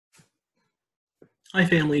Hi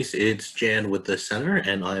families, it's Jan with the center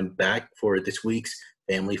and I'm back for this week's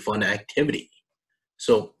family fun activity.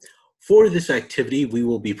 So for this activity, we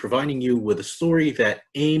will be providing you with a story that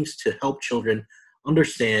aims to help children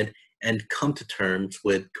understand and come to terms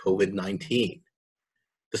with COVID-19.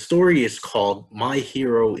 The story is called My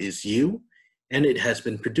Hero Is You, and it has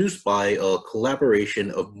been produced by a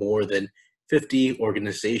collaboration of more than 50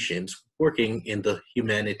 organizations working in the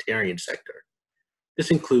humanitarian sector. This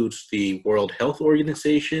includes the World Health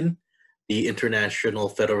Organization, the International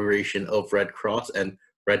Federation of Red Cross and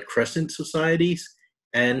Red Crescent Societies,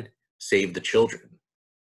 and Save the Children.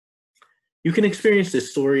 You can experience this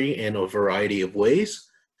story in a variety of ways.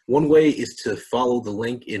 One way is to follow the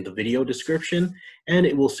link in the video description, and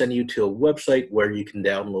it will send you to a website where you can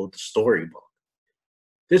download the storybook.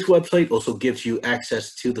 This website also gives you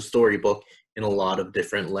access to the storybook in a lot of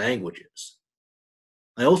different languages.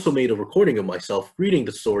 I also made a recording of myself reading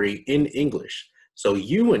the story in English, so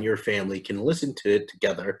you and your family can listen to it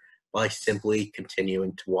together by simply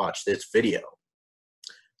continuing to watch this video.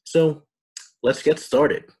 So let's get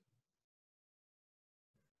started.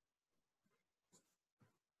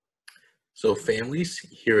 So families,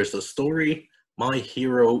 here is the story, My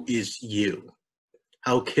Hero Is You,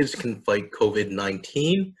 How Kids Can Fight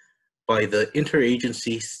COVID-19 by the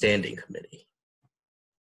Interagency Standing Committee.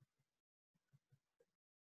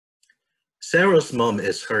 Sarah's mom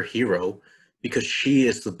is her hero because she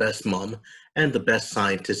is the best mom and the best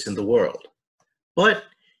scientist in the world. But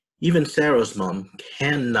even Sarah's mom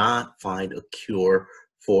cannot find a cure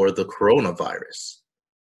for the coronavirus.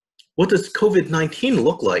 What does COVID-19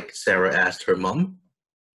 look like? Sarah asked her mom.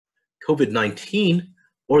 COVID-19,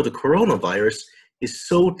 or the coronavirus, is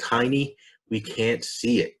so tiny we can't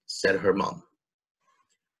see it, said her mom.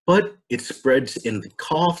 But it spreads in the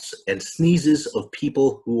coughs and sneezes of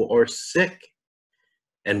people who are sick.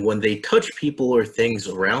 And when they touch people or things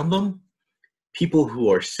around them, people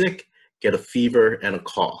who are sick get a fever and a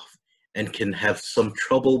cough and can have some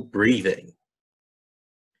trouble breathing.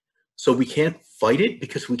 So we can't fight it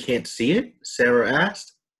because we can't see it? Sarah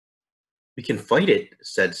asked. We can fight it,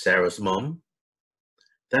 said Sarah's mom.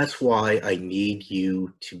 That's why I need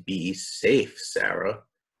you to be safe, Sarah.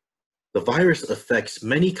 The virus affects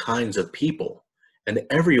many kinds of people, and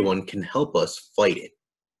everyone can help us fight it.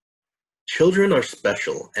 Children are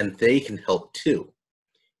special, and they can help too.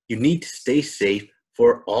 You need to stay safe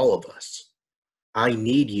for all of us. I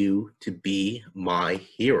need you to be my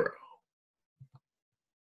hero.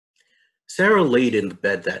 Sarah laid in the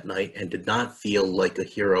bed that night and did not feel like a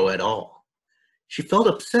hero at all. She felt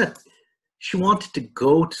upset. She wanted to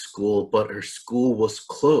go to school, but her school was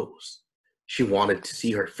closed. She wanted to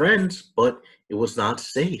see her friends, but it was not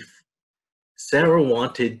safe. Sarah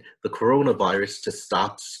wanted the coronavirus to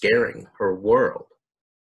stop scaring her world.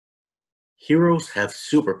 Heroes have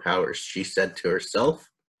superpowers, she said to herself,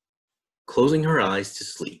 closing her eyes to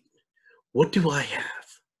sleep. What do I have?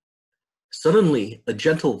 Suddenly, a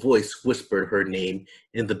gentle voice whispered her name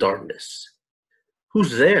in the darkness.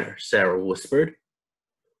 Who's there? Sarah whispered.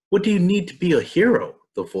 What do you need to be a hero?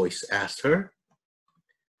 The voice asked her.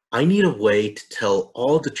 I need a way to tell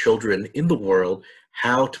all the children in the world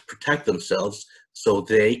how to protect themselves so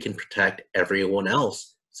they can protect everyone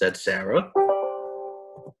else, said Sarah.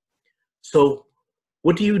 So,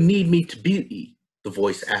 what do you need me to be? The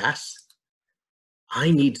voice asked.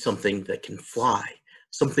 I need something that can fly,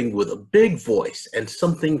 something with a big voice, and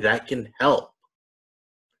something that can help.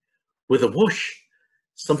 With a whoosh,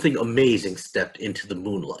 something amazing stepped into the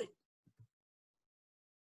moonlight.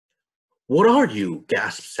 What are you?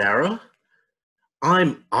 Gasped Sarah.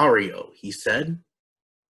 I'm Ario, he said.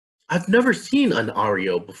 I've never seen an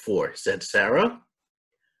Ario before, said Sarah.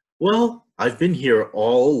 Well, I've been here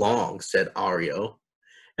all along, said Ario,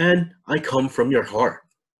 and I come from your heart.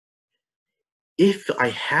 If I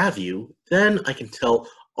have you, then I can tell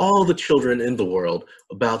all the children in the world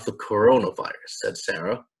about the coronavirus, said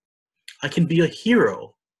Sarah. I can be a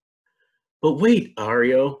hero. But wait,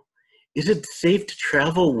 Ario, is it safe to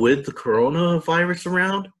travel with the coronavirus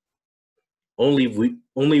around? Only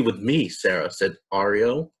with me, Sarah, said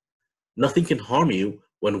Ario. Nothing can harm you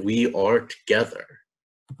when we are together.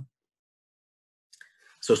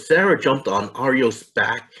 So Sarah jumped on Ario's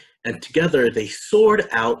back, and together they soared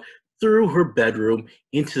out through her bedroom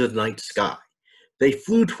into the night sky. They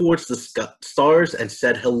flew towards the stars and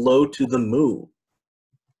said hello to the moon.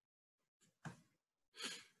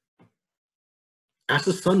 As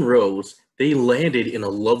the sun rose, they landed in a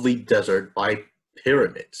lovely desert by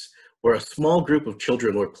pyramids, where a small group of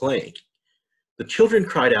children were playing. The children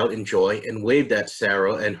cried out in joy and waved at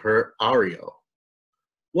Sarah and her Ario.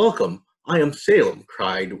 Welcome, I am Salem,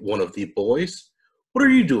 cried one of the boys. What are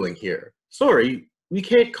you doing here? Sorry, we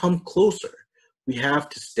can't come closer. We have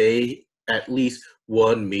to stay at least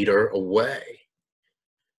 1 meter away.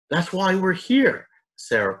 That's why we're here,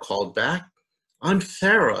 Sarah called back. I'm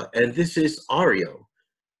Sarah, and this is Ario.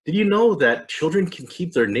 Did you know that children can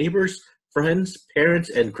keep their neighbors, friends, parents,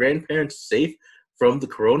 and grandparents safe from the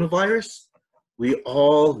coronavirus? We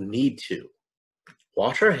all need to.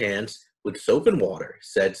 Wash our hands with soap and water,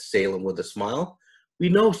 said Salem with a smile. We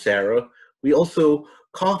know, Sarah. We also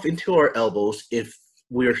cough into our elbows if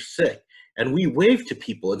we're sick, and we wave to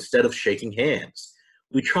people instead of shaking hands.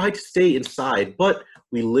 We try to stay inside, but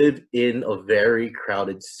we live in a very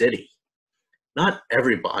crowded city. Not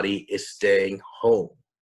everybody is staying home.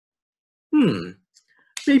 Hmm,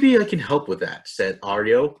 maybe I can help with that, said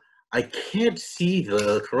Aryo. I can't see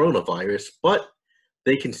the coronavirus, but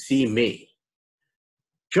they can see me.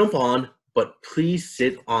 Jump on, but please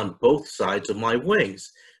sit on both sides of my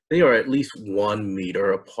wings. They are at least 1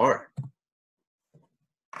 meter apart.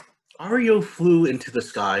 Aryo flew into the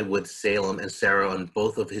sky with Salem and Sarah on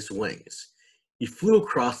both of his wings. He flew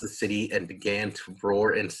across the city and began to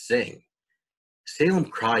roar and sing. Salem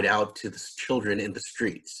cried out to the children in the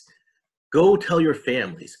streets, Go tell your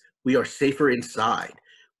families, we are safer inside.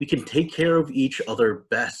 We can take care of each other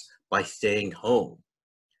best by staying home.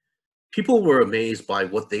 People were amazed by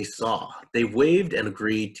what they saw. They waved and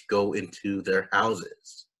agreed to go into their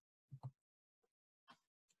houses.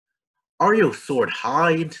 Aryo soared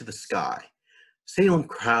high into the sky. Salem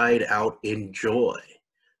cried out in joy.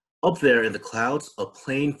 Up there in the clouds, a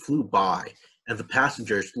plane flew by, and the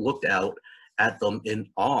passengers looked out at them in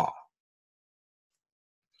awe.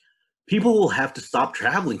 People will have to stop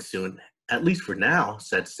traveling soon, at least for now,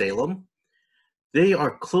 said Salem. They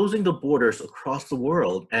are closing the borders across the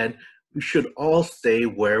world, and we should all stay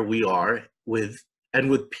where we are with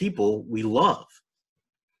people we love.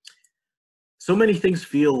 So many things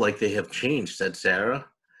feel like they have changed, said Sarah.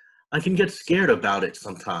 I can get scared about it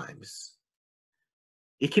sometimes.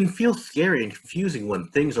 It can feel scary and confusing when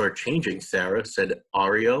things are changing, Sarah, said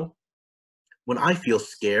Ario. When I feel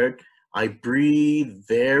scared, I breathe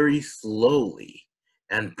very slowly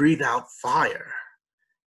and breathe out fire.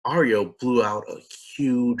 Ario blew out a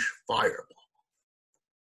huge fireball.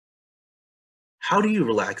 How do you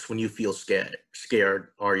relax when you feel scared?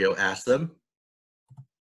 Ario asked them.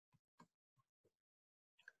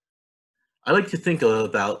 I like to think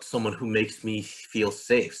about someone who makes me feel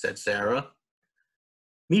safe, said Sarah.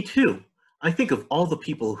 Me too. I think of all the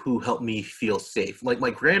people who help me feel safe, like my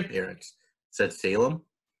grandparents, said Salem.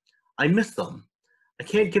 I miss them. I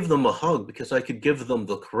can't give them a hug because I could give them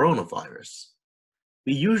the coronavirus.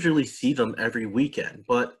 We usually see them every weekend,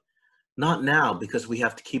 but not now because we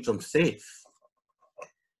have to keep them safe.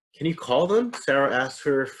 Can you call them? Sarah asked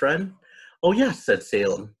her friend. Oh, yes, said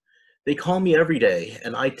Salem. They call me every day,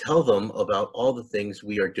 and I tell them about all the things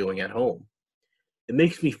we are doing at home. It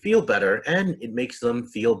makes me feel better, and it makes them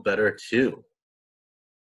feel better too.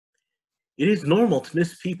 It is normal to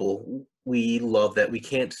miss people we love that we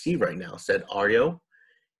can't see right now, said Aryo.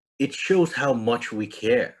 It shows how much we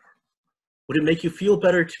care. Would it make you feel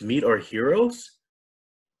better to meet our heroes?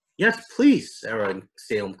 Yes, please, Sarah and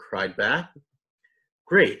Salem cried back.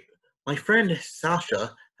 Great. My friend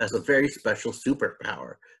Sasha has a very special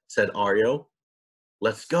superpower, said Aryo.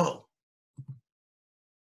 Let's go.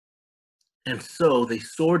 And so they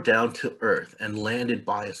soared down to earth and landed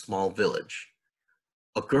by a small village.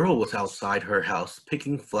 A girl was outside her house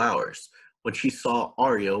picking flowers when she saw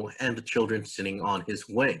Aryo and the children sitting on his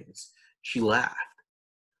wings. She laughed.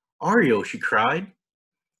 Aryo, she cried,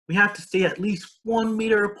 we have to stay at least 1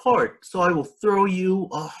 meter apart, so I will throw you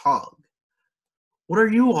a hug. What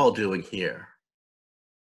are you all doing here?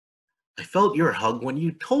 I felt your hug when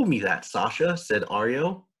you told me that, Sasha, said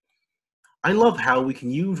Aryo. I love how we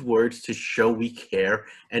can use words to show we care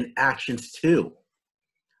and actions too.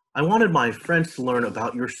 I wanted my friends to learn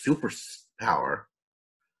about your superpower.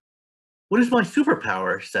 What is my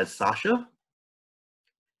superpower? Said Sasha.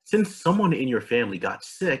 Since someone in your family got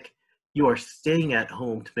sick, you are staying at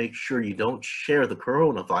home to make sure you don't share the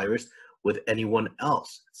coronavirus with anyone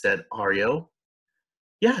else, said Aryo.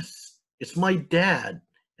 Yes, it's my dad,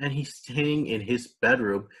 and he's staying in his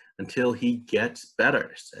bedroom until he gets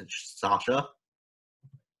better, said Sasha.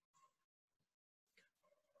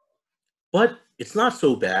 But it's not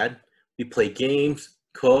so bad. We play games,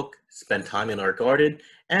 cook, spend time in our garden,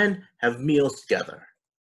 and have meals together.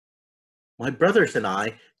 My brothers and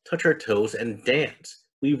I touch our toes and dance.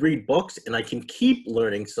 We read books, and I can keep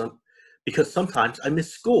learning because sometimes I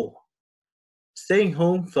miss school. Staying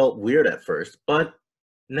home felt weird at first, but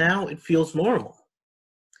now it feels normal.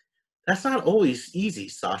 That's not always easy,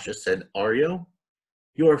 Sasha, said Aryo.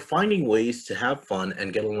 You are finding ways to have fun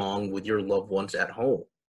and get along with your loved ones at home.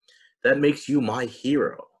 That makes you my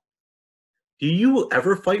hero. Do you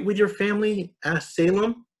ever fight with your family? Asked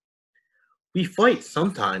Salem. We fight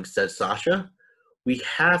sometimes, said Sasha. We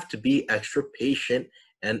have to be extra patient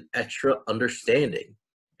and extra understanding.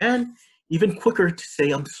 And even quicker to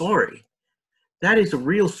say I'm sorry. That is a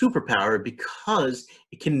real superpower because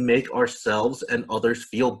it can make ourselves and others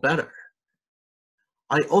feel better.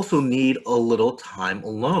 I also need a little time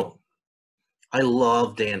alone. I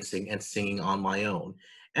love dancing and singing on my own,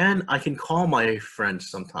 and I can call my friends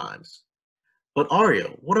sometimes. But Arya,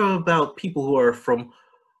 what about people who are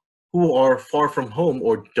far from home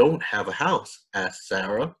or don't have a house? Asked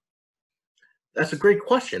Sarah. That's a great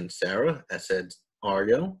question, Sarah, said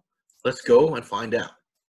Arya. Let's go and find out.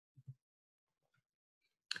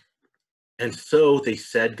 And so they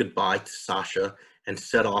said goodbye to Sasha and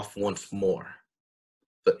set off once more.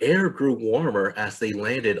 The air grew warmer as they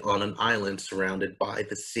landed on an island surrounded by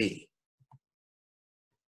the sea.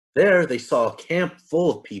 There they saw a camp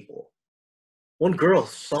full of people. One girl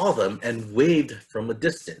saw them and waved from a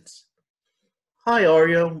distance. Hi,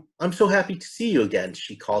 Aryo. I'm so happy to see you again,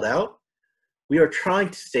 she called out. We are trying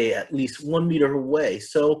to stay at least 1 meter away,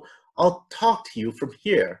 so I'll talk to you from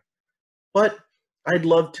here. But I'd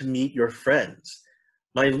love to meet your friends.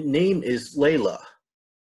 My name is Layla.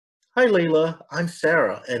 Hi, Layla. I'm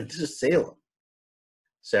Sarah, and this is Salem.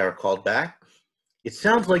 Sarah called back. It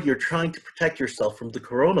sounds like you're trying to protect yourself from the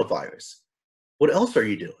coronavirus. What else are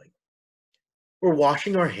you doing? We're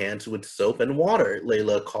washing our hands with soap and water,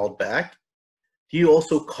 Layla called back. Do you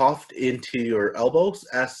also cough into your elbows?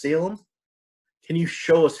 Asked Salem. Can you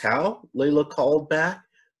show us how? Layla called back.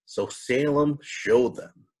 So Salem showed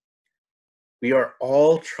them. We are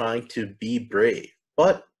all trying to be brave,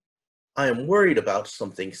 but I am worried about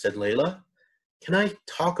something, said Layla. Can I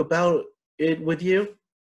talk about it with you?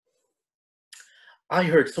 I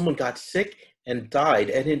heard someone got sick and died,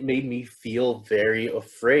 and it made me feel very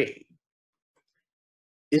afraid.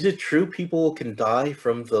 Is it true people can die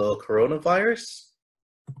from the coronavirus?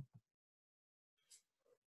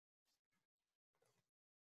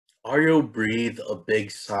 Aryo breathed a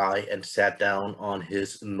big sigh and sat down on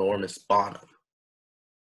his enormous bottom.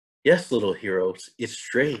 Yes, little heroes, it's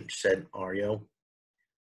strange, said Aryo.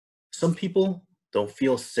 Some people don't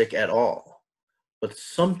feel sick at all, but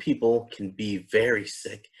some people can be very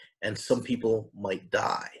sick and some people might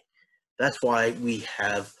die. That's why we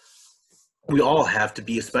all have to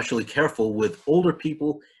be especially careful with older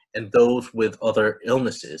people and those with other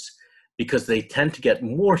illnesses because they tend to get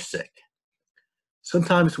more sick.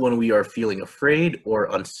 Sometimes when we are feeling afraid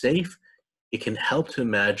or unsafe, it can help to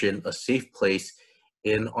imagine a safe place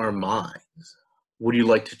in our minds. Would you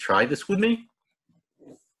like to try this with me?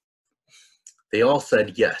 They all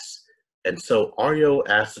said yes, and so Aryo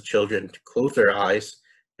asked the children to close their eyes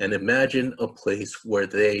and imagine a place where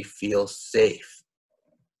they feel safe.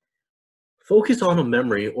 Focus on a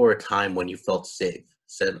memory or a time when you felt safe,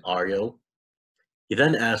 said Aryo. He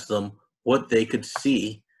then asked them what they could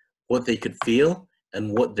see, what they could feel,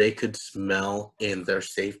 and what they could smell in their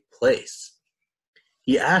safe place.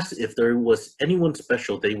 He asked if there was anyone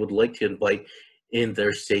special they would like to invite in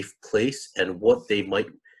their safe place and what they might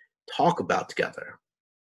talk about together.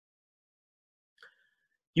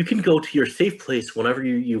 You can go to your safe place whenever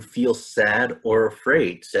you feel sad or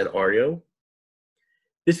afraid, said Aryo.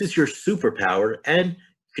 This is your superpower and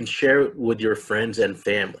you can share it with your friends and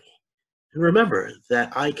family. And remember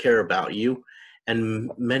that I care about you and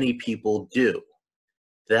many people do.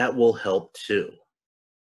 That will help too.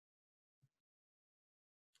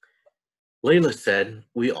 Layla said,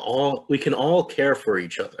 we can all care for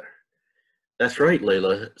each other. That's right,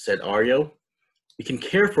 Layla, said Aryo. We can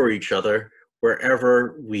care for each other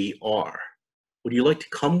wherever we are. Would you like to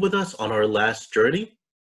come with us on our last journey?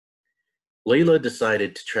 Layla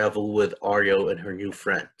decided to travel with Aryo and her new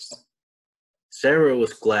friends. Sarah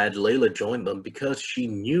was glad Layla joined them because she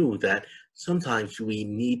knew that sometimes we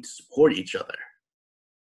need to support each other.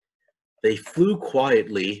 They flew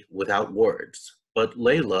quietly without words, but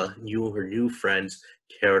Layla knew her new friends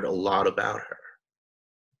cared a lot about her.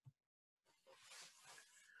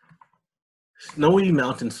 Snowy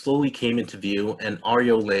mountains slowly came into view and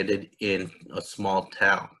Aryo landed in a small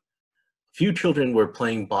town. A few children were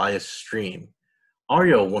playing by a stream.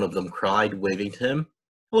 Aryo, one of them, cried, waving to him.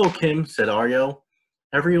 Hello, Kim, said Aryo.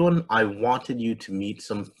 Everyone, I wanted you to meet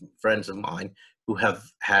some friends of mine who have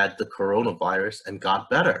had the coronavirus and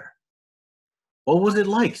got better. What was it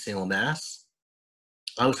like? Salem asked.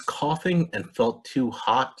 I was coughing and felt too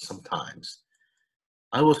hot sometimes.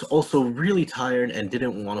 I was also really tired and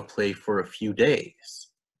didn't want to play for a few days,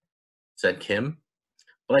 said Kim.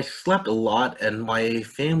 but I slept a lot and my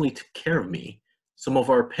family took care of me. Some of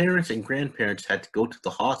our parents and grandparents had to go to the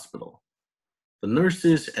hospital. The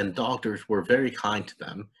nurses and doctors were very kind to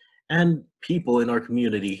them, and people in our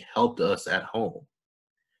community helped us at home.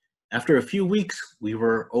 After a few weeks, we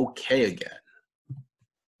were okay again.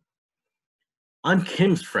 I'm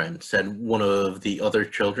Kim's friend, said one of the other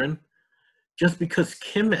children. Just because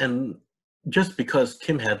Kim and just because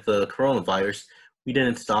Kim had the coronavirus, we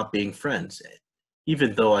didn't stop being friends,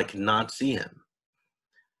 even though I could not see him.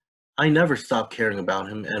 I never stopped caring about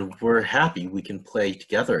him, and we're happy we can play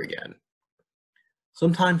together again.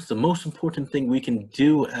 Sometimes the most important thing we can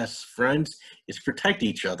do as friends is protect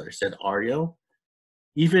each other, said Aryo,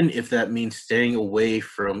 even if that means staying away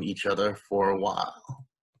from each other for a while.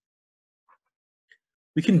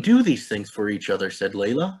 We can do these things for each other, said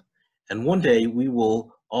Layla, and one day we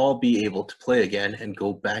will all be able to play again and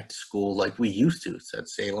go back to school like we used to, said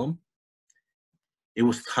Salem. It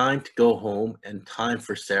was time to go home and time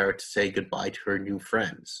for Sarah to say goodbye to her new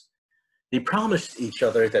friends. They promised each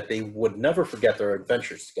other that they would never forget their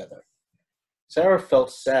adventures together. Sarah felt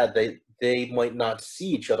sad they might not see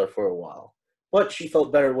each other for a while, but she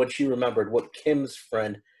felt better when she remembered what Kim's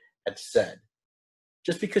friend had said.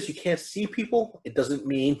 Just because you can't see people, it doesn't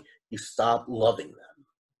mean you stop loving them.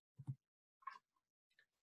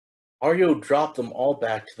 Aryo dropped them all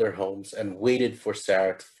back to their homes and waited for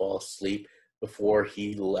Sarah to fall asleep before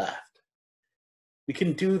he left. We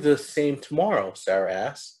can do the same tomorrow, Sarah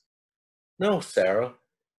asked. No, Sarah,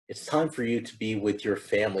 it's time for you to be with your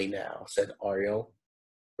family now, said Aryo.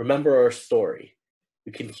 Remember our story.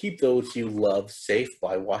 You can keep those you love safe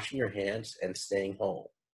by washing your hands and staying home.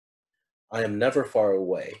 I am never far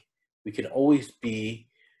away. You can always be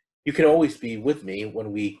with me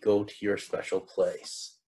when we go to your special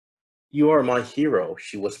place. You are my hero,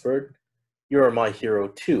 she whispered. You are my hero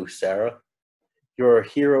too, Sarah. You're a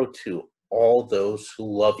hero to all those who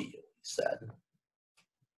love you, he said.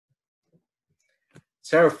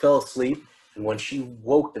 Sarah fell asleep, and when she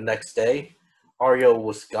woke the next day, Aryo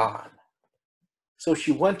was gone. So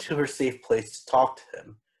she went to her safe place to talk to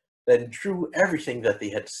him, then drew everything that they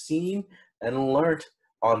had seen and learned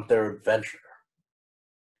on their adventure.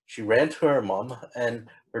 She ran to her mom and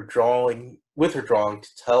her drawing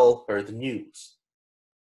to tell her the news.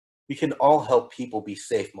 We can all help people be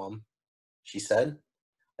safe, Mom, she said.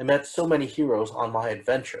 I met so many heroes on my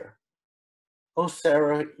adventure. Oh,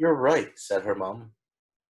 Sarah, you're right, said her mom.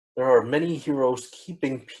 There are many heroes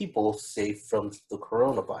keeping people safe from the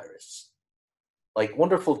coronavirus, like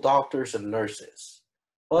wonderful doctors and nurses.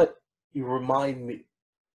 But you remind me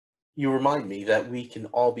that we can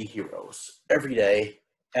all be heroes every day,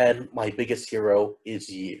 and my biggest hero is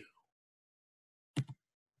you.